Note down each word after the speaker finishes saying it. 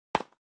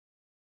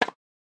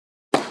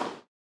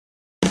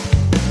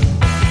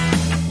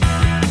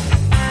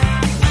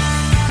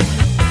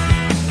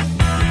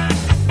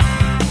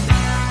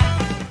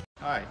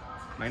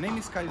My name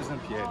is Caio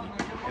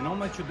Zampieri, and on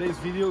my today's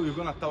video we're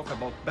gonna talk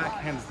about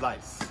backhand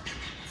slice.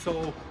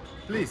 So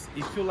please,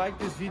 if you like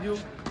this video,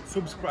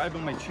 subscribe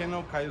on my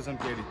channel Caio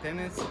Zampieri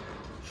Tennis,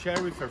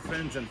 share with your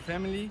friends and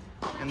family,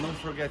 and don't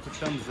forget to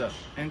thumbs up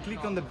and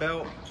click on the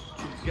bell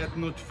to get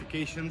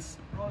notifications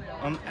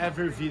on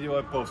every video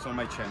I post on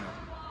my channel.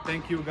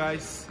 Thank you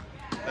guys,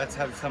 let's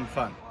have some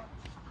fun.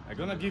 I'm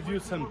gonna give you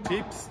some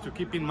tips to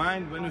keep in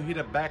mind when you hit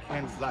a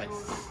backhand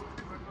slice.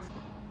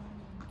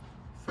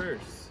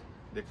 First,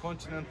 the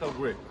continental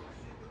grip.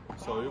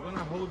 So you're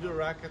gonna hold your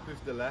racket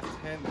with the left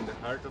hand in the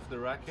heart of the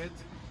racket.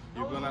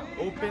 You're gonna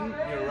open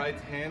your right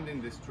hand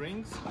in the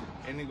strings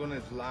and you're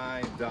gonna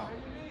slide down.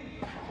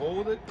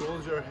 Hold it,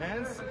 close your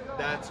hands,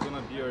 that's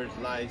gonna be your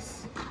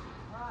slice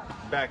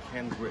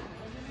backhand grip.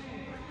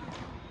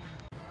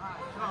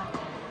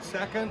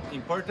 Second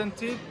important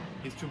tip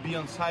is to be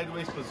on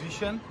sideways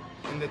position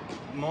in the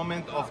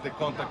moment of the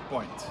contact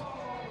point.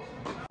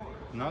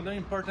 Another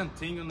important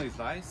thing on the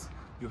slice,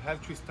 you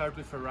have to start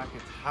with a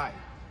racket high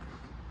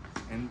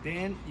and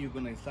then you're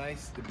gonna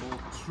slice the ball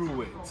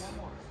through it.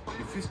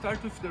 If you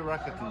start with the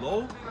racket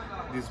low,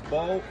 this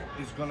ball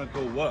is gonna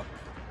go up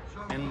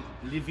and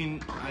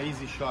leaving an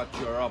easy shot to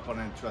your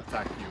opponent to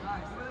attack you.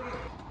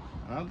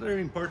 Another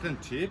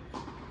important tip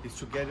is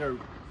to get your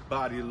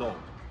body low.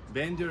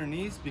 Bend your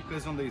knees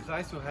because on the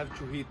slice you have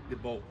to hit the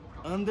ball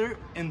under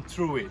and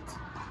through it.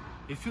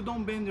 If you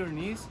don't bend your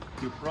knees,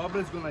 you're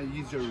probably gonna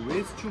use your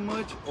wrist too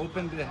much,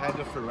 open the head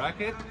of your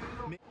racket.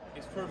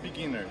 It's for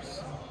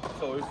beginners.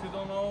 So if you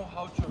don't know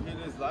how to hit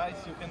a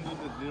slice, you can do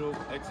this little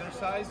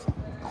exercise.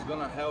 It's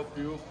gonna help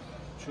you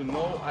to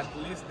know at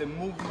least the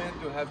movement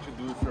you have to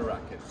do with your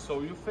racket.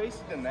 So you face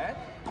the net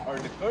or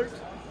the court,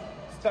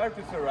 start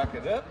with your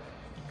racket up,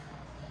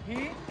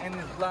 hit and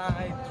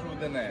slide through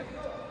the net.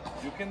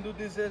 You can do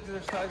this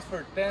exercise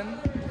for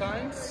 10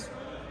 times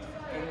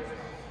and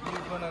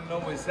you're gonna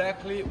know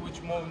exactly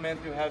which movement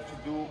you have to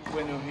do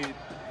when you hit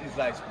a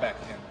slice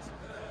backhand.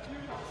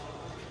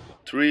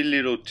 3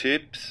 little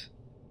tips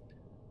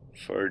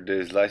for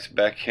the slice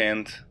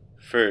backhand.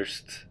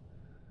 First,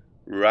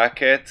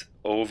 racket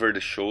over the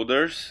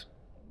shoulders,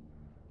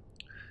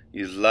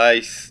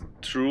 slice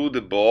through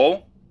the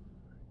ball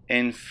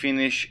and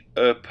finish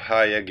up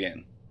high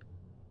again.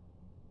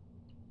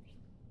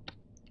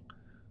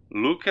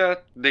 Look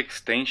at the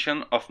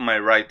extension of my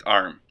right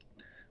arm.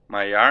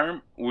 My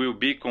arm will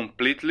be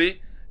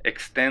completely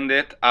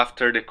extended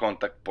after the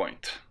contact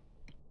point.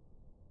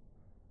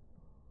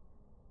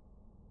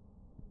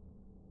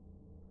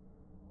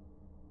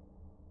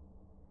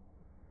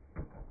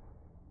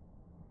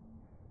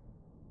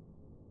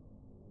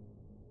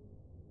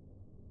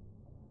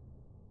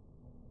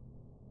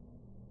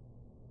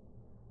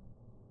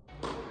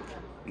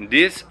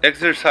 This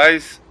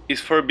exercise is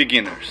for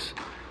beginners.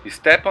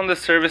 Step on the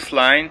service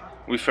line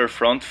with your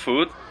front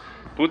foot.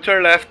 Put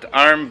your left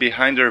arm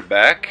behind your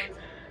back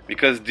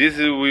because this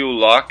will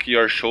lock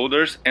your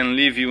shoulders and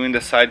leave you in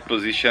the side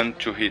position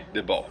to hit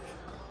the ball.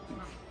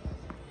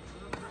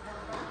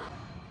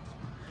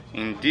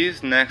 In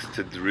this next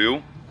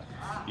drill,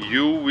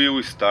 you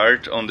will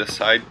start on the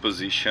side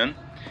position,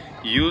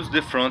 use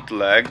the front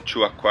leg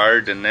to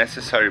acquire the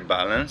necessary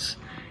balance,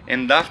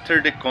 and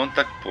after the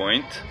contact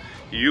point,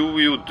 you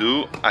will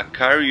do a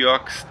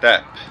karaoke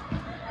step.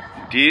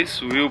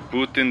 This will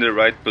put in the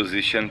right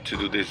position to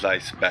do the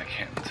slice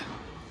backhand.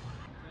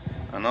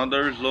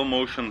 Another slow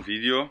motion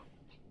video,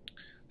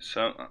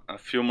 a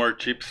few more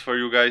tips for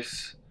you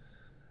guys.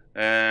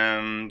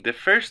 The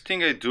first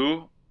thing I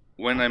do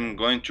when I'm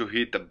going to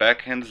hit a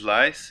backhand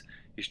slice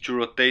is to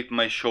rotate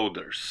my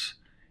shoulders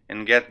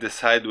and get the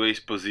sideways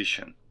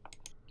position.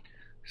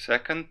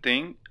 Second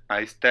thing,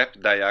 I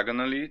step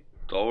diagonally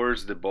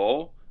towards the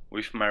ball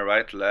with my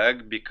right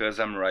leg because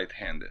I'm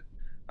right-handed.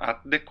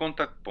 At the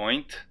contact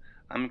point,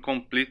 I'm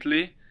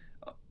completely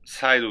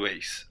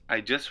sideways. I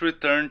just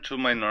return to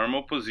my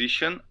normal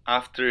position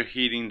after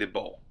hitting the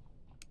ball.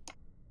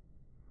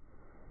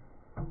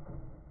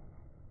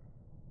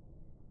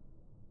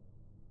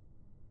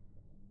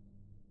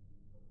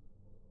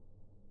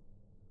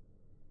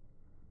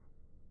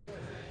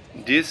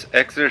 This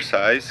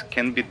exercise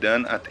can be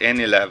done at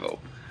any level.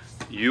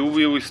 You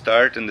will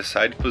start in the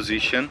side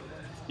position,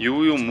 you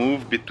will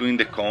move between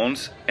the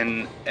cones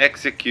and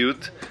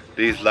execute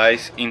the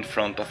slice in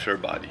front of your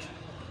body.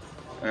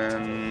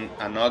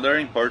 Another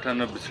important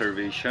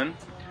observation,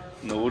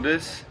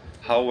 notice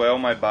how well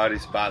my body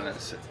is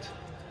balanced.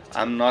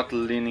 I'm not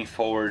leaning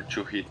forward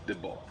to hit the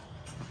ball.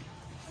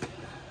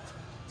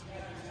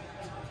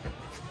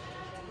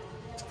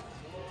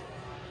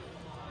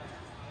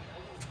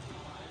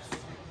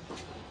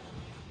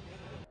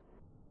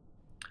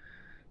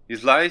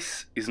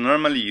 Slice is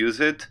normally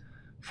used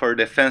for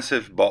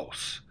defensive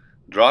balls,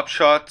 drop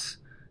shots,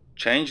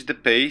 change the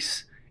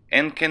pace,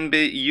 and can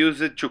be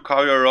used to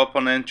call your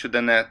opponent to the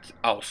net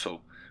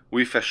also,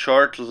 with a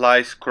short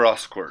slice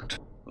cross court,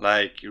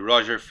 like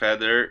Roger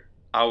Federer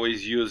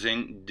always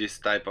using this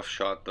type of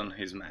shot on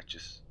his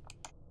matches.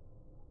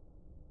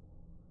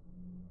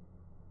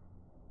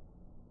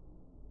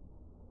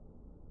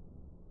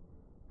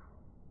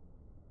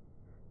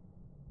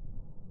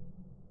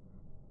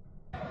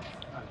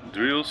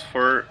 Drills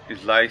for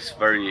slice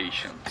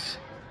variations.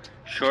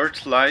 Short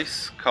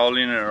slice,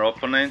 calling your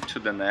opponent to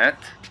the net.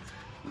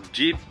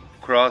 Deep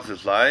cross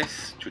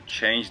slice to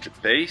change the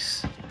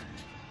pace.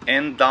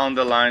 And down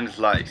the line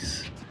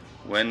slice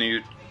when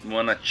you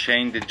want to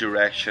change the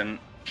direction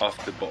of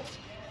the ball.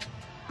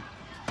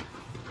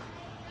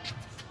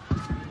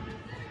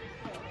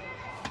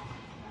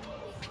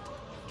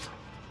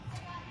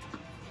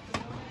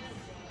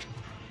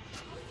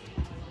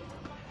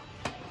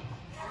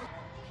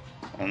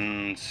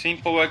 And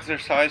simple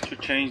exercise to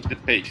change the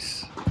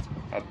pace.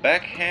 A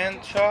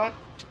backhand shot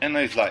and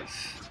a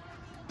slice.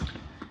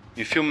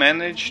 If you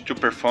manage to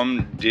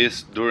perform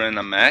this during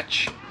a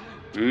match,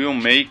 you will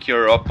make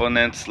your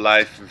opponent's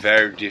life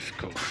very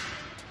difficult.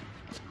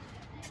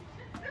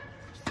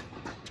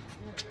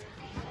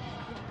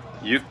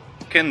 You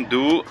can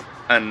do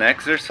an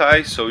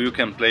exercise so you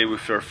can play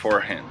with your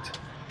forehand,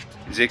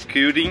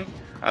 executing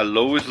a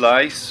low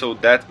slice so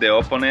that the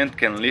opponent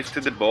can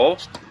lift the ball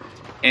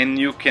and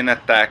you can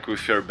attack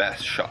with your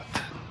best shot.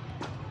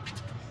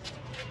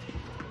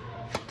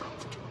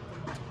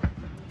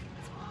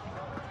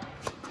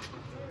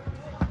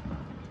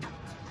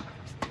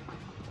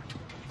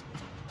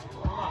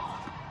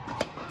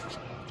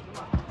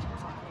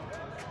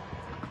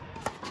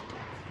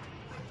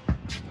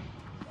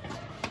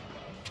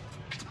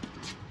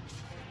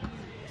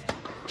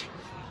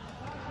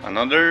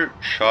 Another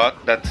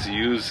shot that's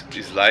used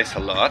slice a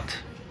lot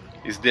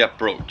is the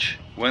approach,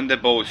 when the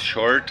ball is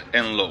short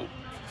and low.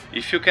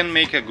 If you can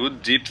make a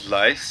good deep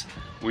slice,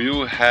 we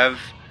will have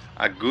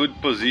a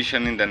good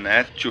position in the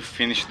net to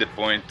finish the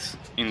points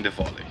in the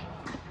volley.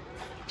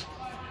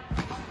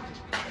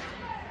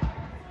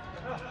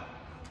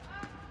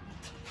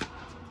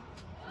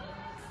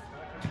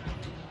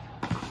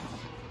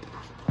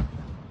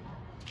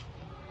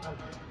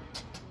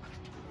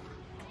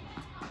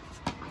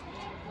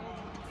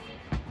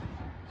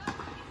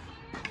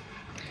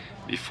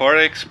 Before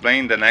I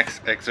explain the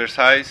next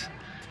exercise,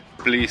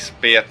 please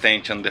pay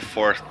attention to the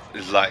fourth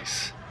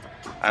slice.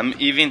 I'm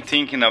even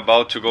thinking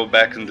about to go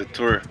back on the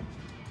tour. It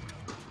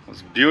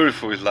was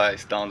beautiful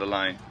slice down the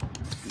line.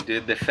 The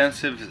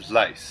defensive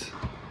slice.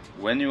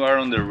 When you are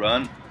on the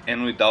run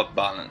and without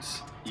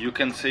balance, you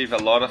can save a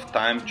lot of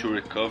time to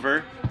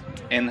recover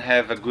and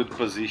have a good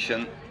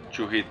position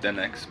to hit the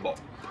next ball.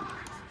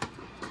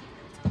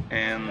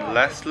 And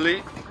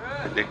lastly,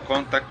 the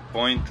contact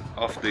point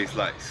of the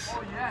slice.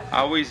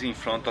 Always in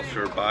front of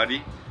your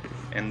body,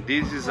 and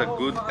this is a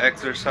good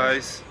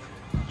exercise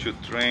to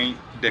train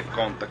the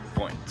contact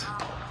point.